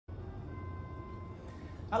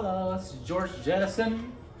Hello, it's George Jettison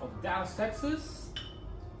of Dallas, Texas.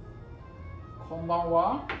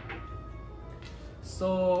 Konbanwa.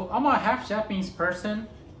 So I'm a half Japanese person.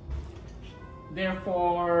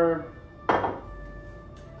 Therefore,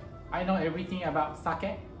 I know everything about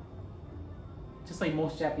sake. Just like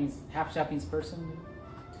most half Japanese person.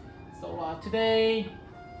 So today,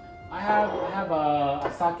 I have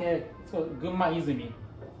a sake. It's called Gunma Izumi.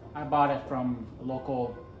 I bought it from a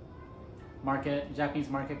local market, Japanese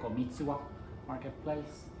market called Mitsuwa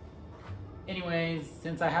Marketplace. Anyways,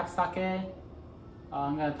 since I have sake,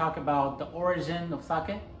 I'm going to talk about the origin of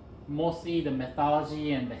sake, mostly the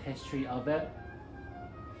mythology and the history of it.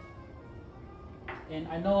 And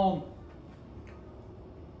I know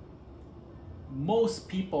most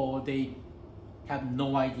people, they have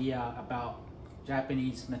no idea about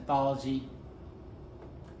Japanese mythology.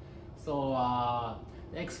 So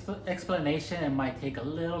the explanation, it might take a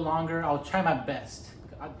little longer. I'll try my best.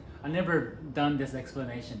 I've never done this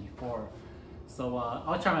explanation before. So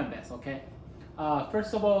I'll try my best, okay?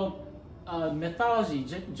 First of all, mythology.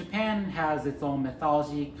 Japan has its own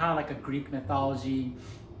mythology, kind of like a Greek mythology,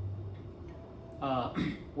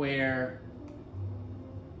 where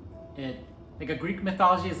like a Greek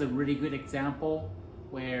mythology is a really good example,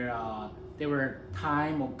 where there were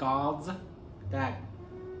time of gods that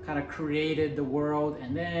kind of created the world,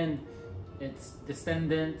 and then its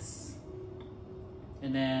descendants,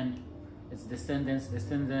 and then its descendants,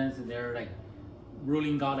 and they're like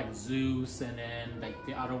ruling god like Zeus, and then like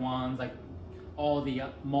the other ones, like all the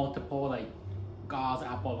multiple like gods,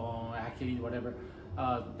 Apollon, Achilles, whatever,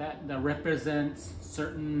 that represents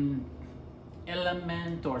certain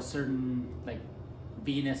element or certain like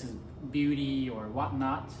Venus's beauty or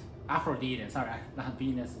whatnot. Aphrodite, sorry, not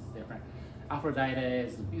Venus, is different. Aphrodite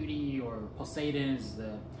is the beauty, or Poseidon is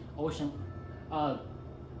the ocean.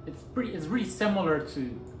 It's really similar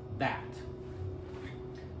to that.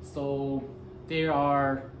 So there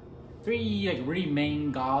are three like really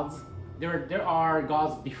main gods. There are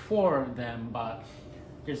gods before them, but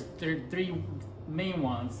there are three main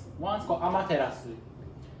ones. One's called Amaterasu.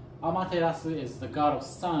 Amaterasu is the god of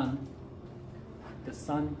sun. The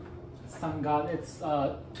sun god. It's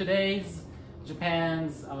today's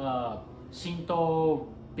Japan's Shinto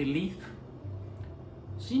belief.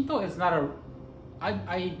 Shinto is not a,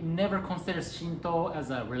 I never consider Shinto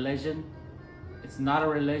as a religion. It's not a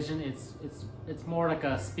religion. It's more like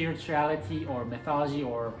a spirituality or mythology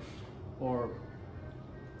or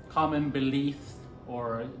common belief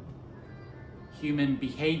or human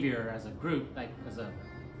behavior as a group, like as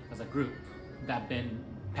a group that been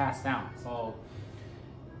passed down. So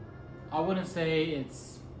I wouldn't say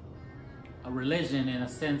it's a religion in a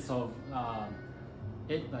sense of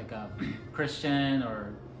it like a Christian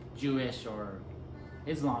or Jewish or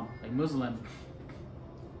Islam, like Muslim.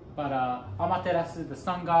 But Amaterasu, the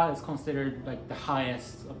sun god, is considered like the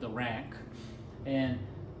highest of the rank. And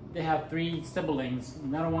they have three siblings.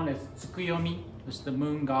 Another one is Tsukuyomi, which is the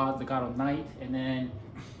moon god, the god of night. And then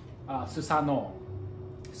Susanoo.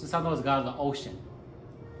 Susanoo is the god of the ocean.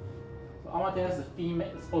 So Amaterasu is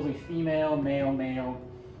female, supposedly female, male.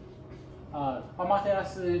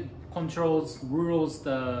 Amaterasu rules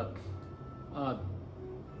the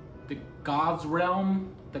God's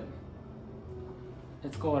realm.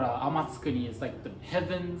 It's called Amatsukuni. It's like the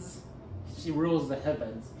heavens. She rules the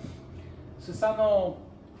heavens. Susanoo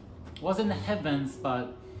was in the heavens,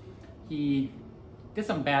 but he did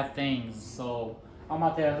some bad things. So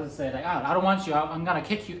Amaterasu said, like, I don't want you. I'm gonna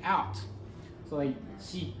kick you out. So like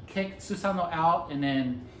she kicked Susanoo out, and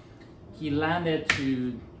then he landed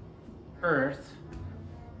to Earth.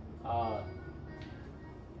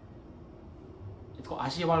 It's called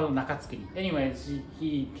Ashiwara no Nakatsukuri. Anyways,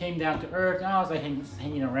 he came down to Earth, and I was like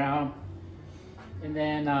hanging around. And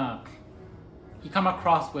then he come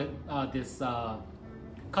across with this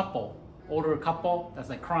older couple that's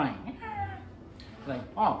like crying. Like,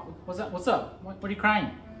 oh, what's up? What are you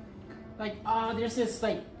crying? Like, there's this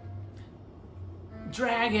like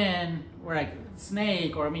dragon or like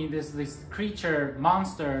snake, or I mean this creature,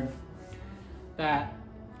 monster that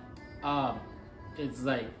it's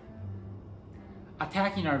like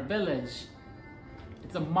attacking our village.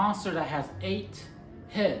 It's a monster that has 8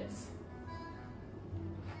 heads,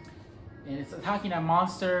 and it's attacking that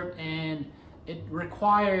monster, and the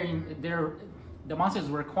monster is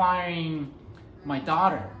requiring my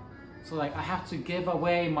daughter. So like I have to give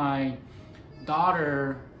away my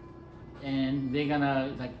daughter, and they're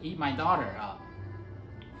gonna like eat my daughter up.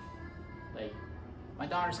 Like my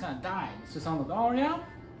daughter's gonna die. So someone's like, oh yeah,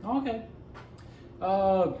 okay.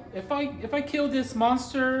 If I kill this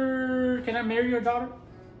monster, can I marry your daughter?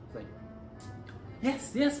 It's like,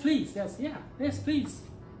 yes, yes, please, yes, yeah, yes, please.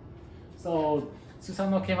 So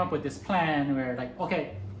Susanoo came up with this plan where like,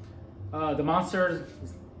 okay, the monster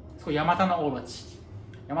is called Yamata no Orochi.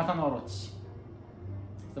 Yamata no Orochi.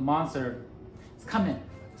 The monster is coming.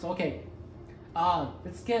 So okay,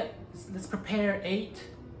 let's prepare 8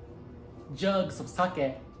 jugs of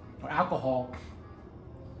sake or alcohol,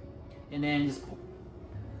 and then just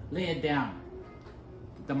lay it down.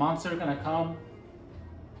 The monster is gonna come,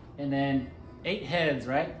 and then 8 heads,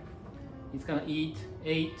 right? He's gonna eat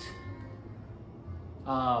 8,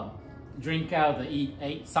 drink out the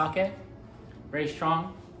 8 sake, very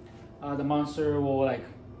strong. The monster will like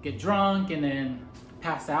get drunk and then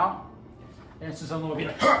pass out, and Susanoo will be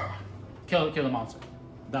like, kill the monster,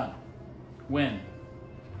 done, win.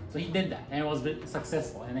 So he did that, and it was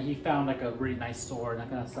successful. And then he found like a really nice sword and that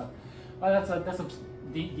kind of stuff. Well, that's a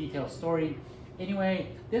detailed story. Anyway,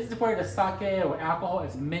 this is where the sake or alcohol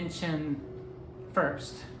is mentioned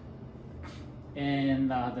first in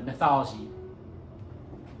the mythology.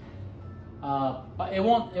 But it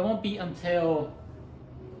won't be until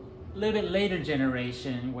a little bit later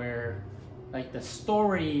generation where like the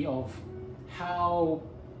story of how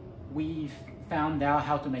we found out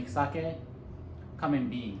how to make sake come in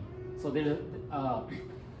being. So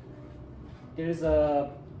there's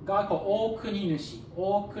a god called Okuninushi.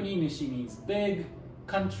 Okuninushi means big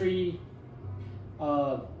country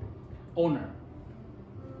owner.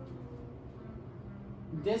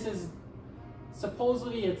 This is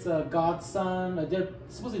supposedly it's a godson.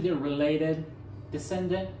 Supposedly they're related,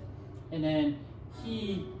 descendant, and then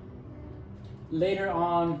he later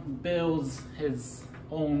on builds his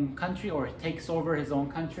own country or takes over his own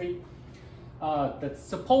country. That's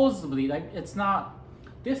supposedly like it's not.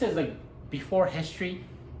 This is like before history,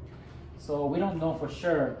 so we don't know for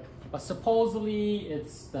sure. But supposedly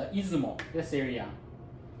it's the Izumo, this area.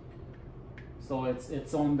 So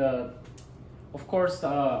it's on the, of course,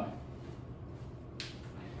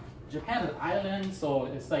 Japan is an island, so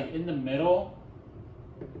it's like in the middle.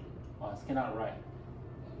 Oh, it's cannot write.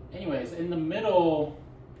 Anyways, in the middle,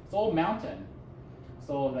 it's all mountain.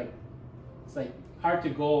 So like, it's like hard to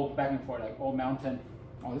go back and forth, like all mountain.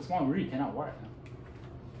 Oh, this one really cannot work.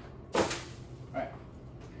 All right.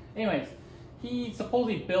 Anyways, he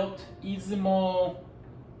supposedly built Izumo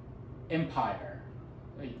Empire.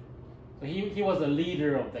 Like, so he was a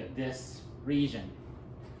leader of like this region.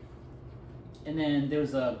 And then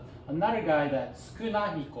there's another guy that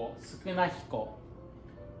Tsunahiko. So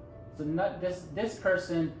this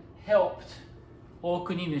person helped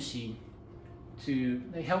Okuninushi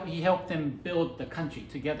he helped them build the country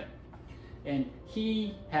together. And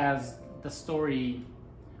he has the story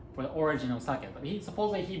for the origin of sake. But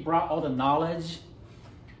supposedly he brought all the knowledge,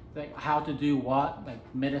 like how to do what, like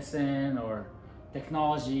medicine or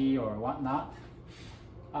technology or whatnot.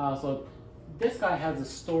 So this guy has a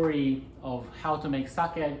story of how to make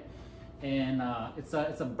sake, and it's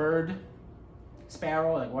a bird,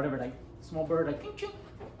 sparrow, like whatever, like small bird, like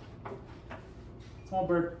small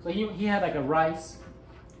bird. So he had like a rice,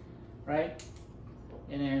 right?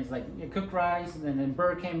 And then it's like cooked rice, and then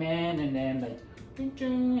bird came in, and then like,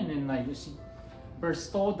 and then like bird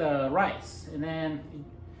stole the rice, and then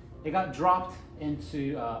it got dropped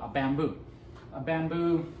into a bamboo.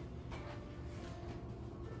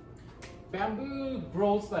 Bamboo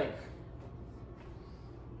grows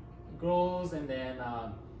and then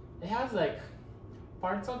it has like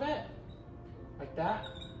parts of it like that.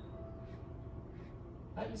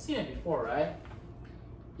 You've seen it before, right?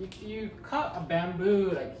 If you cut a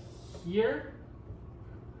bamboo like here,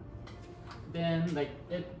 then like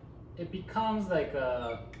it becomes like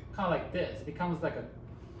a kind of like this. It becomes like a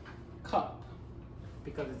cup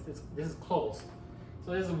because this is closed.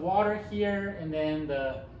 So there's water here, and then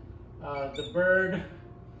the bird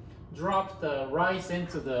dropped the rice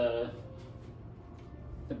into the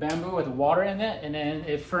bamboo with water in it, and then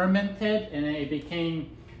it fermented, and then it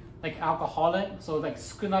became like alcoholic. So like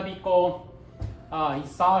Tsunabiko, he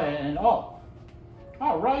saw it, and oh,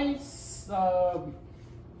 rice,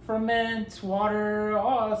 ferment, water,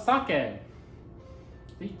 sake.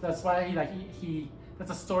 That's why he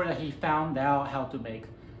that's a story that he found out how to make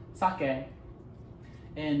sake.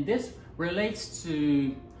 And this relates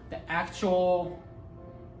to the actual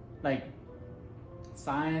like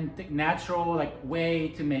scientific, natural like way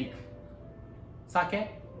to make sake.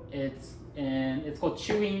 It's called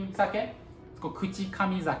chewing sake. It's called kuchi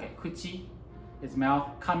kami sake. Kuchi is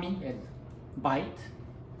mouth, kami is bite,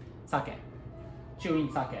 sake,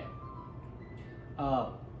 chewing sake.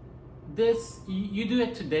 This you do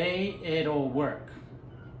it today, it'll work.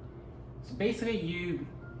 So basically, you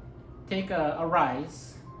take a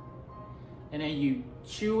rice, and then you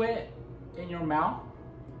chew it in your mouth,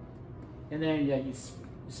 and then you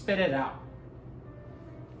spit it out.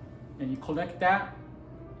 And you collect that,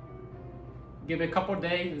 give it a couple of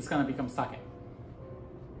days, it's gonna become sake.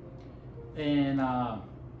 And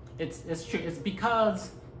it's true. It's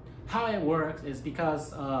because how it works is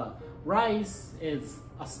because rice is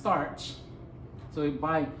a starch. So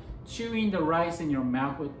by chewing the rice in your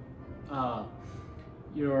mouth with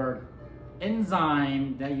your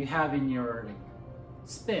enzyme that you have in your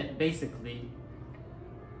spit, basically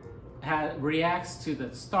reacts to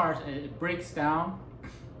the starch, and it breaks down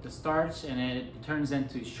the starch and it turns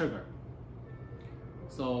into sugar.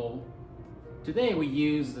 So today we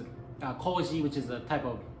use koji, which is a type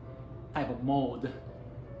of mold,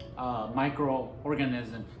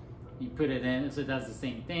 microorganism. You put it in, so it does the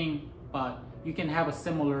same thing, but you can have a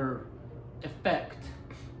similar effect,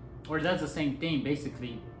 or it does the same thing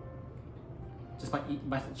basically, just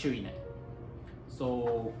by chewing it.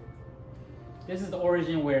 So this is the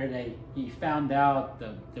origin where he found out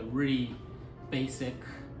the really basic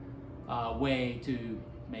way to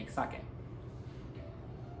make sake.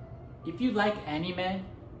 If you like anime,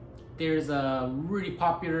 there's a really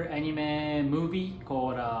popular anime movie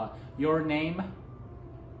called Your Name.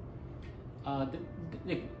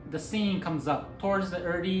 The scene comes up towards the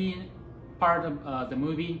early part of the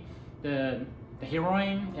movie. The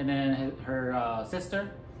heroine and then her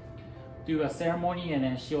sister do a ceremony, and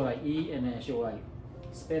then she'll like eat, and then she'll like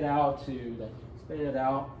spit it out.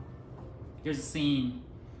 There's a scene.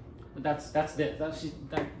 That's it.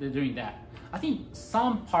 They're doing that. I think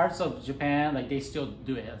some parts of Japan, like, they still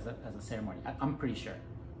do it as a ceremony. I'm pretty sure,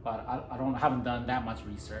 but I haven't done that much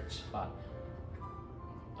research. But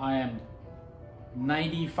I am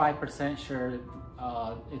 95% sure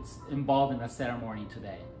it's involved in a ceremony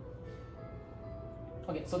today.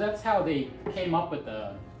 Okay, so that's how they came up with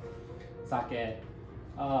the sake.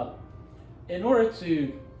 In order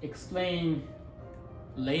to explain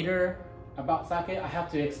later about sake, I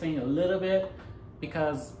have to explain a little bit,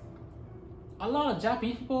 because a lot of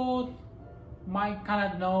Japanese people might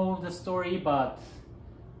kind of know the story, but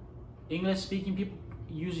English-speaking people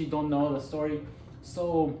usually don't know the story.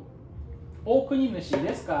 So Okuninushi,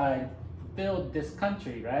 this guy, built this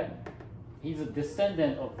country, right? He's a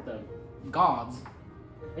descendant of the gods.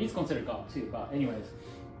 He's considered God too, but anyways.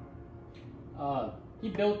 He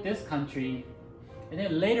built this country, and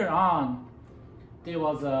then later on, there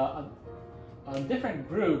was a different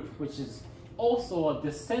group, which is also a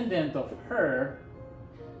descendant of her,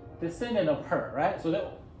 right? So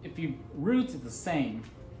that if you roots is the same,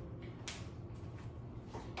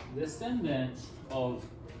 descendant of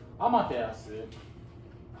Amaterasu,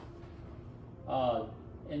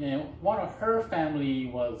 and then one of her family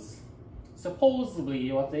was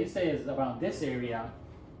supposedly, what they say is around this area,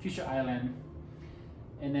 Kyushu Island,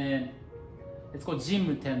 and then it's called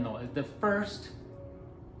Jinmu Tenno. It's the first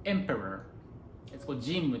emperor. It's called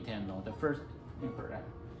Jinmu Tenno, the first emperor.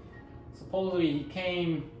 Supposedly he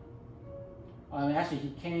came, actually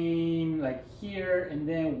he came like here and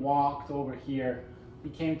then walked over here. He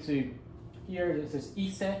came to here. This is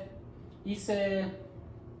Ise. Ise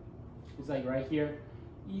is like right here.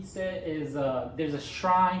 Ise is there's a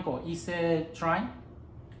shrine called Ise Shrine.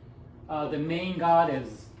 The main god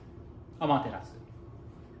is Amaterasu.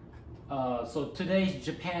 So today's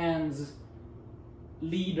Japan's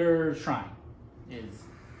leader shrine is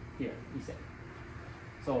here, Ise.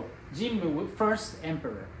 So Jinmu, first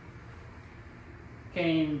emperor,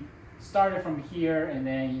 started from here, and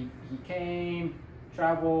then he came,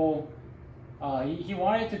 traveled. He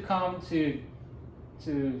wanted to come to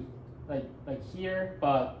like here,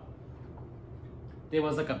 but there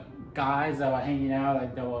was like guys that were hanging out,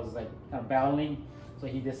 like that was like kind of battling. So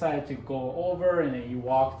he decided to go over, and then he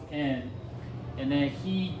walked in, and then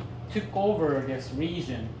he took over this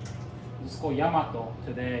region. It's called Yamato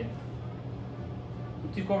today.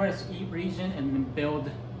 He took over this region and then built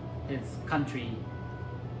his country,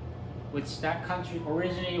 which that country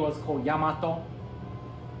originally was called Yamato.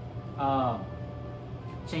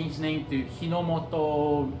 Changed name to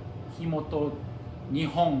Hinomoto, Himoto,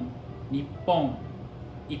 Nihon, Nippon,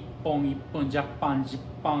 Ippon, Ippon, Japan,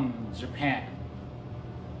 Jippan, Japan.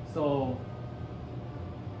 So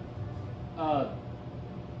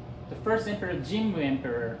the first emperor, Jinmu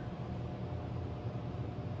Emperor,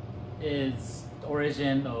 is the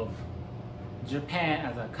origin of Japan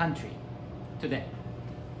as a country today.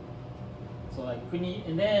 So like Kuni,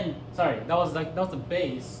 and then that was the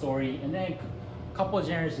base story, and then a couple of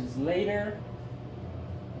generations later,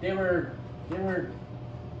 they were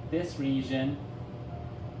this region.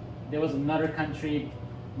 There was another country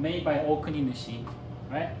made by Okuninushi,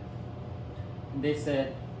 right? And they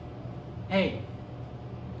said, hey,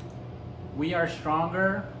 we are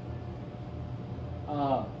stronger.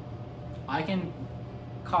 I can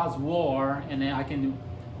cause war, and then I can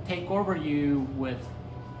take over you with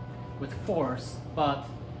force. But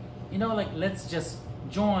you know, like, let's just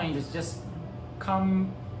join. Let's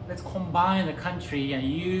combine the country, and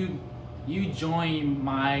you join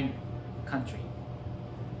my country.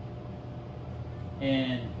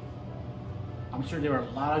 And I'm sure there were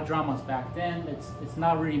a lot of dramas back then. It's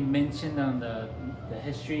not really mentioned on the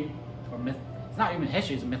history or myth. It's not even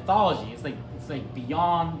history. It's mythology. It's like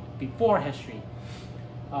before history,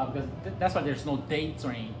 because that's why there's no dates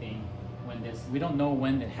or anything when this. We don't know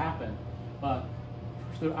when it happened, but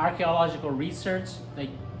through archaeological research,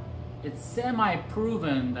 like, it's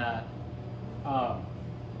semi-proven that the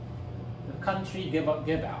country give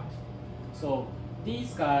out. So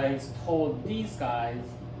these guys told these guys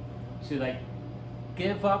to, like,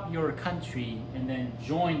 give up your country and then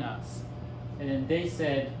join us. And then they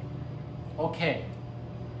said, okay,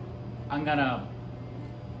 I'm gonna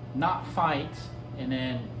not fight, and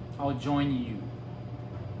then I'll join you.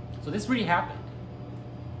 So this really happened.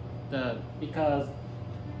 Because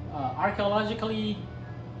archaeologically,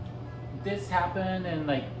 this happened, and,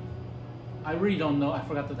 like, I really don't know. I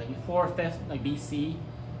forgot the, like, 4th, 5th, like, BC.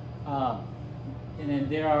 And then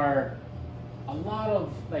there are a lot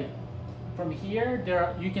of, like, from here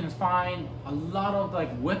you can find a lot of, like,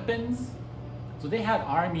 weapons. So they had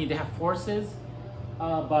army, they had forces,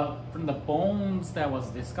 but from the bones that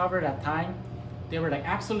was discovered at time, there were, like,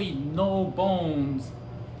 absolutely no bones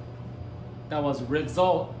that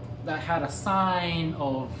had a sign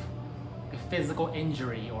of a physical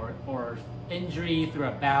injury or injury through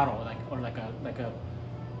a battle, like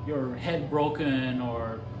your head broken,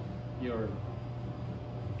 or you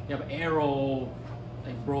have an arrow,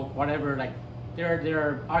 like, broke, whatever. Like, there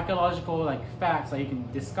are archaeological, like, facts that you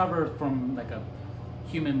can discover from, like, a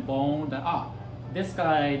human bone that this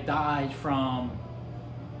guy died from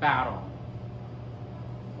battle,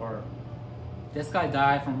 or this guy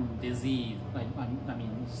died from disease, like, I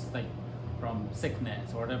mean, like, from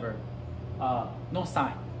sickness or whatever. No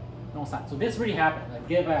sign. So this really happened. Like,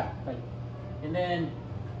 give up, like, and then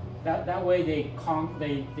that way they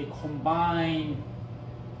combine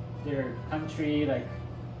their country. Like,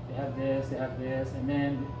 they have this, and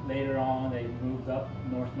then later on they moved up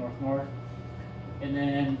north, and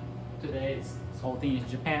then today this whole thing is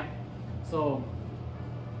Japan. So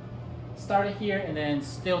started here, and then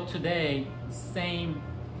still today, the same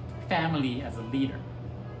family as a leader,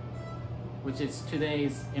 which is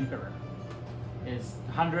today's emperor. Is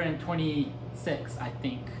 126, I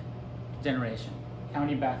think, generation,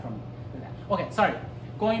 counting back from that. Okay, sorry.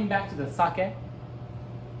 Going back to the sake.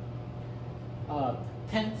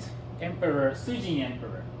 10th emperor, Sujin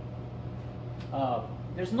emperor.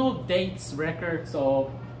 There's no dates record, so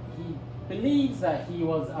he believes that he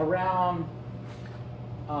was around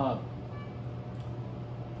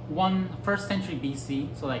 1st century BC,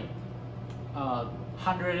 so, like,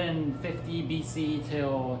 150 BC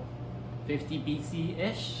till 50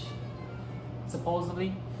 BC-ish,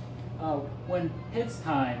 supposedly. When his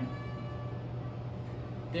time,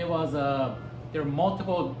 there were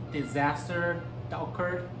multiple disasters that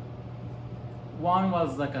occurred. One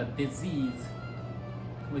was, like, a disease,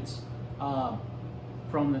 which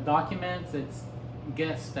from the documents, it's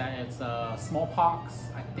guessed that it's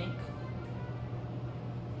smallpox, I think.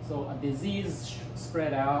 So a disease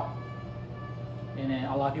spread out, and then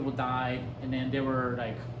a lot of people died, and then there were,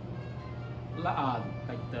 like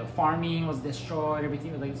the farming was destroyed,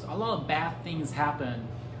 everything. Like, a lot of bad things happened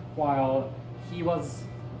while he was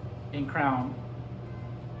in crown.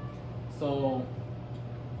 So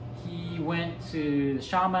he went to the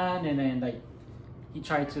shaman, and then, like, he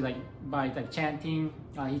tried to, like, by, like, chanting,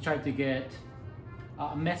 he tried to get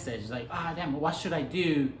a message, like, damn, what should I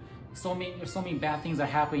do? There's so many bad things are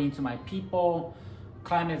happening to my people.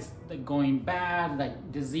 Climate's, like, going bad,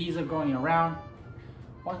 like, disease are going around.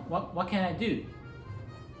 What can I do?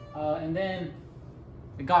 And then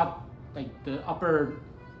the god, like, the upper,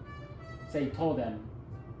 told them,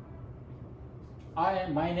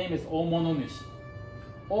 my name is Omononushi.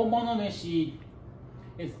 Omononushi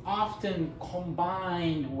is often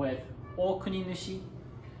combined with Okuninushi.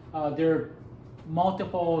 There are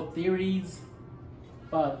multiple theories,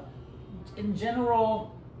 but in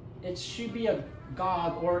general, it should be a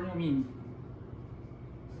god, or, I mean,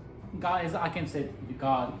 God is, I can say,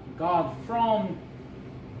 God from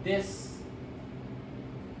these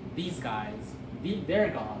guys, their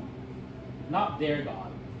God, not their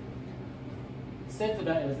God. It's said to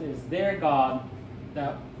that is their God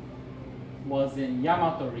that was in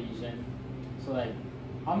Yamato region. So like,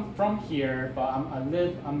 I'm from here, but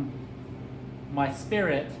my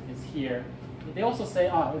spirit is here. They also say,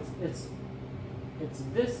 oh, it's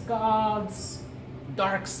this god's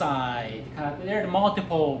dark side. Kind of, there are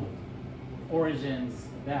multiple origins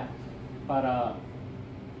of that. But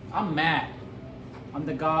I'm mad. I'm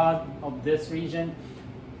the god of this region.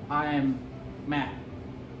 I am mad.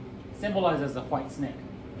 Symbolized as a white snake,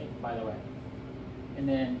 okay, by the way. And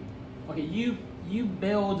then, okay, you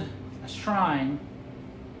build a shrine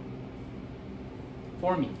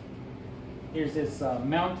for me. Here's this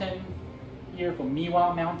mountain here for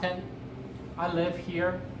Miwa Mountain. I live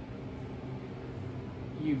here.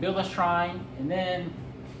 You build a shrine, and then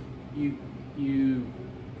you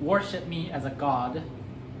worship me as a god.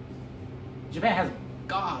 Japan has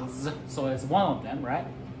gods, so it's one of them, right?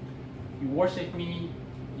 You worship me,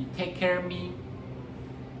 you take care of me,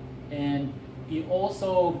 and you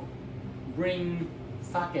also bring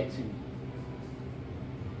sake to me.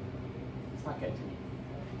 Sake to me.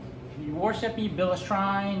 If you worship me, build a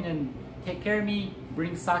shrine, and take care of me,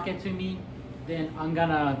 bring sake to me, then I'm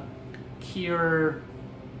gonna cure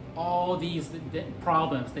all these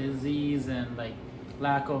problems, disease and like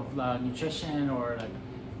lack of nutrition, or like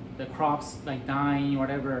the crops like dying,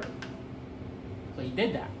 whatever. So he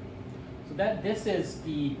did that. So this is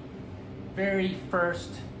the very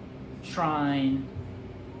first shrine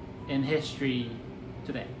in history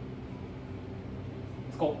today.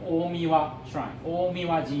 It's called Omiwa Shrine,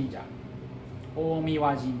 Omiwa Jinja,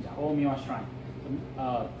 Omiwa Jinja, Omiwa Shrine.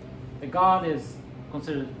 The god is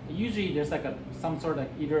considered, usually there's like some sort of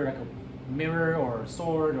either like a mirror or a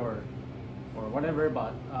sword or whatever,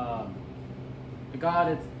 but the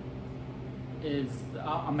god is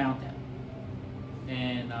a mountain,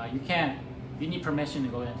 and you need permission to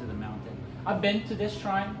go into the mountain. I've been to this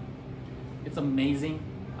shrine. It's amazing.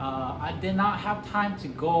 I did not have time to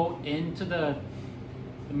go into the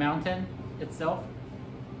mountain itself.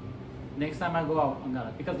 Next time I go out, I'm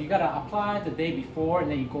gonna, because you gotta apply the day before,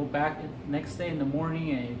 and then you go back next day in the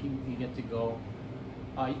morning, and you get to go.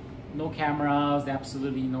 No cameras,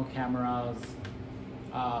 absolutely no cameras.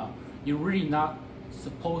 You're really not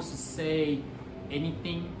supposed to say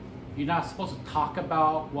anything. You're not supposed to talk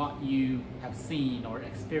about what you have seen or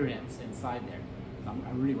experienced inside there.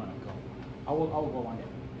 I really want to go. I will go one day.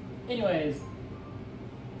 Anyways,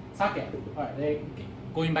 sake. All right,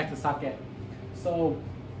 going back to sake. So,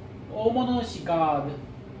 Omonoshi God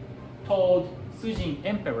told Sujin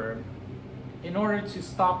Emperor, in order to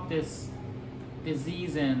stop this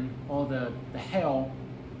disease and all the hell,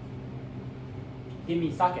 give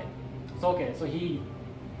me sake. So okay, so he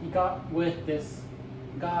got with this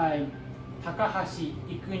guy Takahashi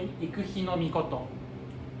Ikuhi no Mikoto,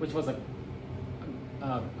 which was a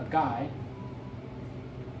guy,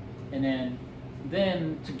 and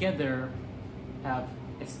then together have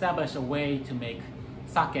established a way to make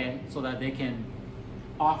sake so that they can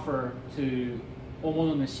offer to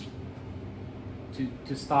Omononushi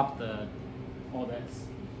to stop all this.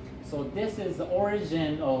 So this is the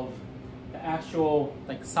origin of the actual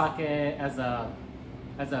like sake as a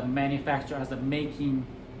manufacturer, as a making,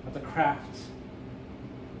 as a craft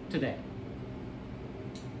today.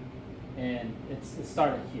 And it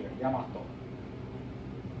started here, Yamato.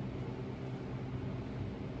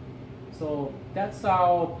 So that's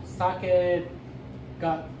how sake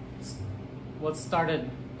was started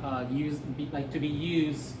to be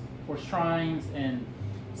used for shrines and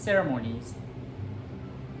ceremonies,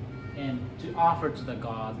 and to offer to the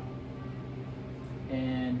god.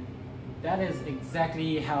 And that is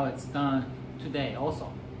exactly how it's done today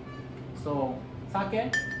also. So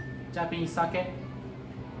sake, Japanese sake,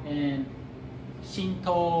 and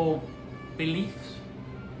Shinto belief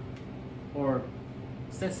or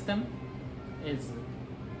system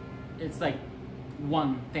it's like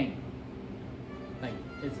one thing. Like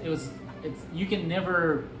it's you can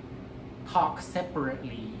never talk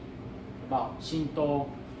separately about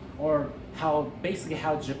Shinto, or basically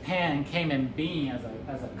how Japan came in being as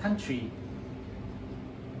a country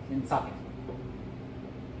in sake.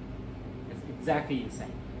 It's exactly the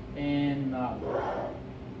same. And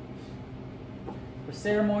for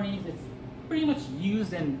ceremonies, it's pretty much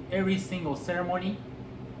used in every single ceremony.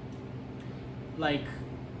 Like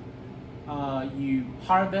you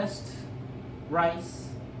harvest rice.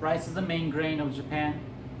 Rice is the main grain of Japan.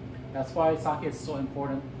 That's why sake is so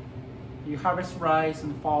important. You harvest rice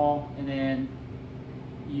in the fall, and then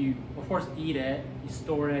you, of course, eat it. You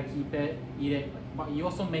store it, keep it, eat it. But you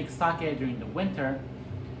also make sake during the winter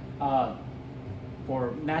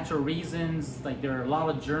for natural reasons. Like there are a lot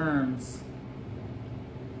of germs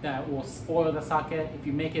that will spoil the sake. If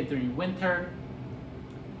you make it during winter,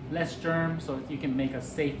 less germs, so you can make a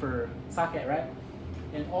safer sake, right?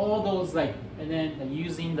 And all those like, and then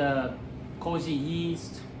using the koji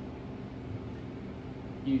yeast,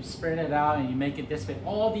 you spread it out and you make it this way.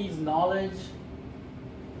 All these knowledge,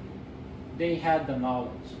 they had the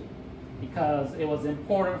knowledge because it was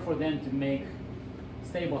important for them to make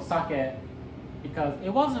stable sake, because it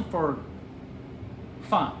wasn't for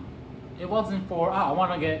fun. It wasn't for, oh, I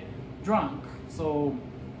want to get drunk, so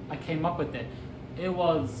I came up with it. It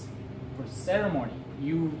was for ceremony.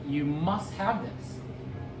 You must have this.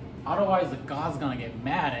 Otherwise, the god's gonna get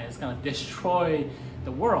mad and it's gonna destroy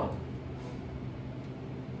the world.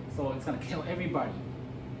 So it's gonna kill everybody.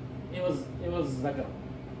 It was like a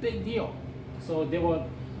big deal. So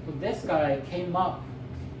this guy came up,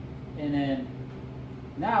 and then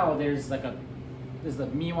now there's the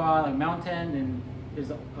Miwa like mountain, and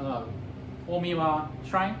there's a Omiwa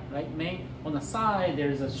shrine, right? Main on the side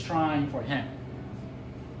there's a shrine for him.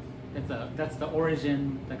 That's the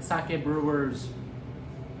origin, like sake brewers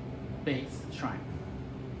base shrine.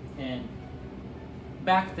 And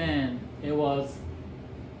back then it was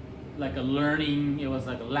like a learning, it was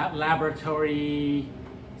like a laboratory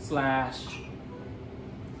slash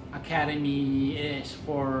academy-ish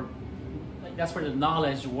for, like, that's where the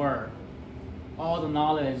knowledge were. All the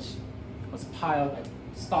knowledge was piled, like,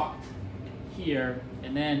 stocked here,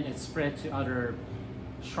 and then it spread to other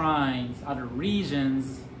shrines, other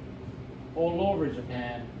regions all over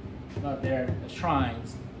Japan, their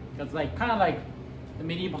shrines. It's like kind of like the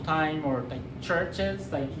medieval time, or like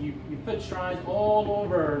churches, like you put shrines all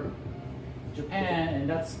over Japan, and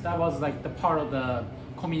that was like the part of the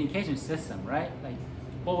communication system, right? Like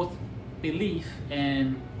both belief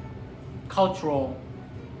and cultural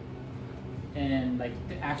and like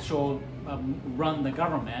the actual run the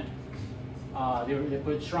government. They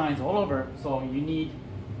put shrines all over, so you need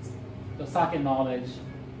the sake knowledge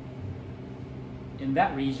in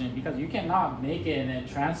that region, because you cannot make it and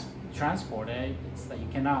then transport it. It's like you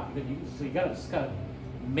cannot, so you just gotta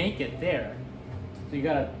make it there. So you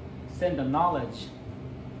gotta send the knowledge,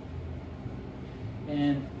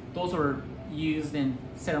 and those are used in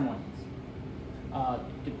ceremonies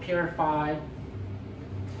to purify.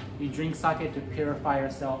 You drink sake to purify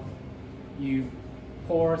yourself. You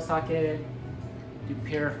pour sake to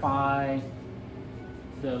purify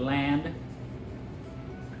the land.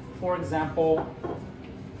 For example,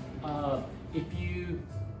 if you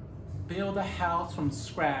build a house from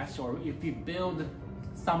scratch, or if you build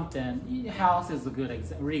something, house is a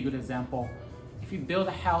really good example. If you build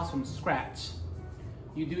a house from scratch,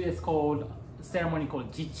 you do this called a ceremony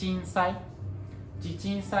called jichinsai.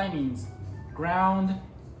 Jichinsai means ground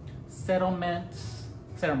settlement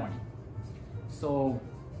ceremony. So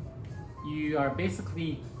you are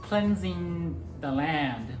basically cleansing the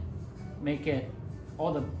land, make it,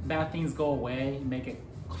 all the bad things go away, make it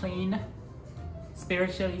clean,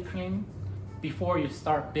 spiritually clean, before you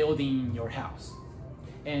start building your house.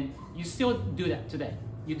 And you still do that today.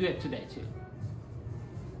 You do it today too.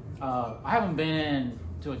 I haven't been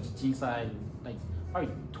to a jichinsai like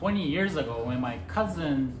probably 20 years ago, when my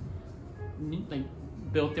cousin like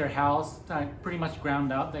built their house, like, pretty much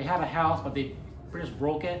ground up. They had a house, but they pretty much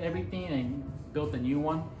broke it, everything, and built a new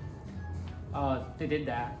one. They did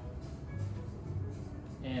that.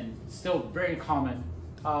 And still very common.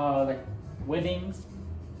 Like weddings,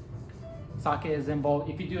 sake is involved.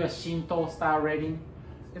 If you do a Shinto style wedding,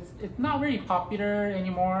 it's not very popular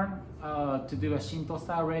anymore to do a Shinto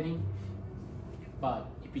style wedding. But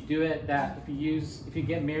if you do it, if you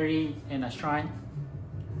get married in a shrine,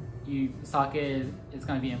 sake is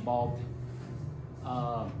going to be involved.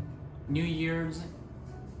 New Year's,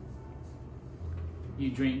 you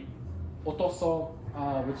drink otoso,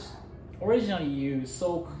 which originally you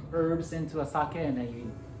soak herbs into a sake, and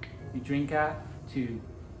then you drink that to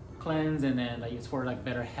cleanse, and then like it's for like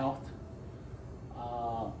better health.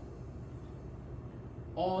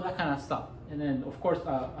 All that kind of stuff. And then of course,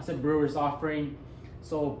 I said brewers offering.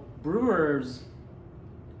 So brewers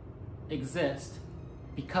exist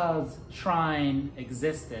because shrine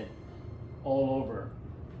existed all over.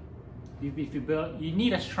 If you build, you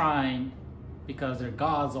need a shrine because there are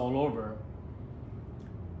gods all over.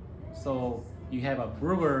 So you have a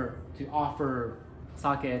brewer to offer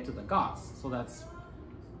sake to the gods. So that's,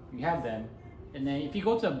 you have them. And then if you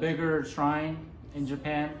go to a bigger shrine in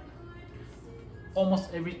Japan,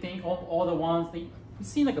 almost everything, all the ones, you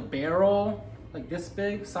see like a barrel, like this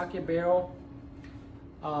big, sake barrel.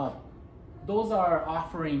 Those are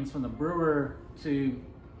offerings from the brewer to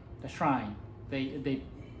the shrine. They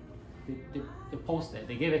post it,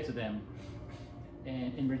 they give it to them.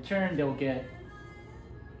 And in return, they'll get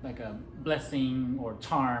like a blessing or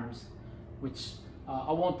charms, which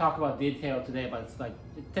I won't talk about detail today, but it's like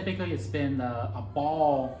typically it's been a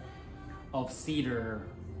ball of cedar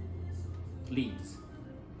leaves,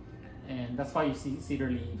 and that's why you see cedar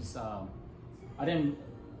leaves. I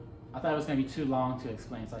thought it was gonna be too long to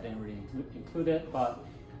explain, so I didn't really include it. But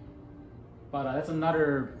that's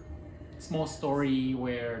another small story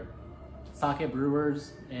where sake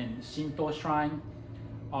brewers and Shinto shrine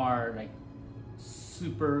are like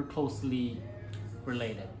super closely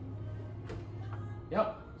related.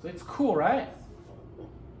 Yep, so it's cool, right?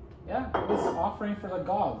 Yeah, this is offering for the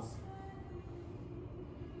gods.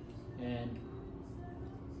 And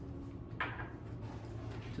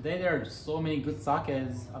today there are so many good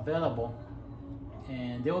sakes available,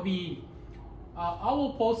 and there will be, I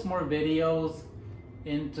will post more videos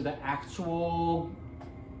into the actual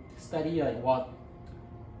study, like what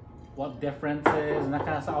differences and that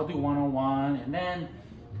kind of stuff. I'll do one-on-one, and then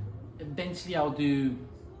eventually I'll do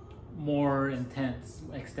more intense,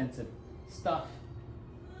 extensive stuff.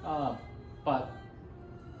 But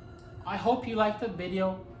I hope you liked the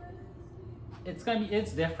video. It's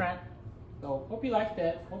different. So hope you liked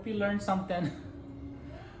it. Hope you learned something.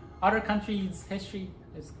 Other countries' history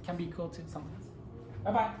can be cool too sometimes.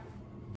 Bye bye.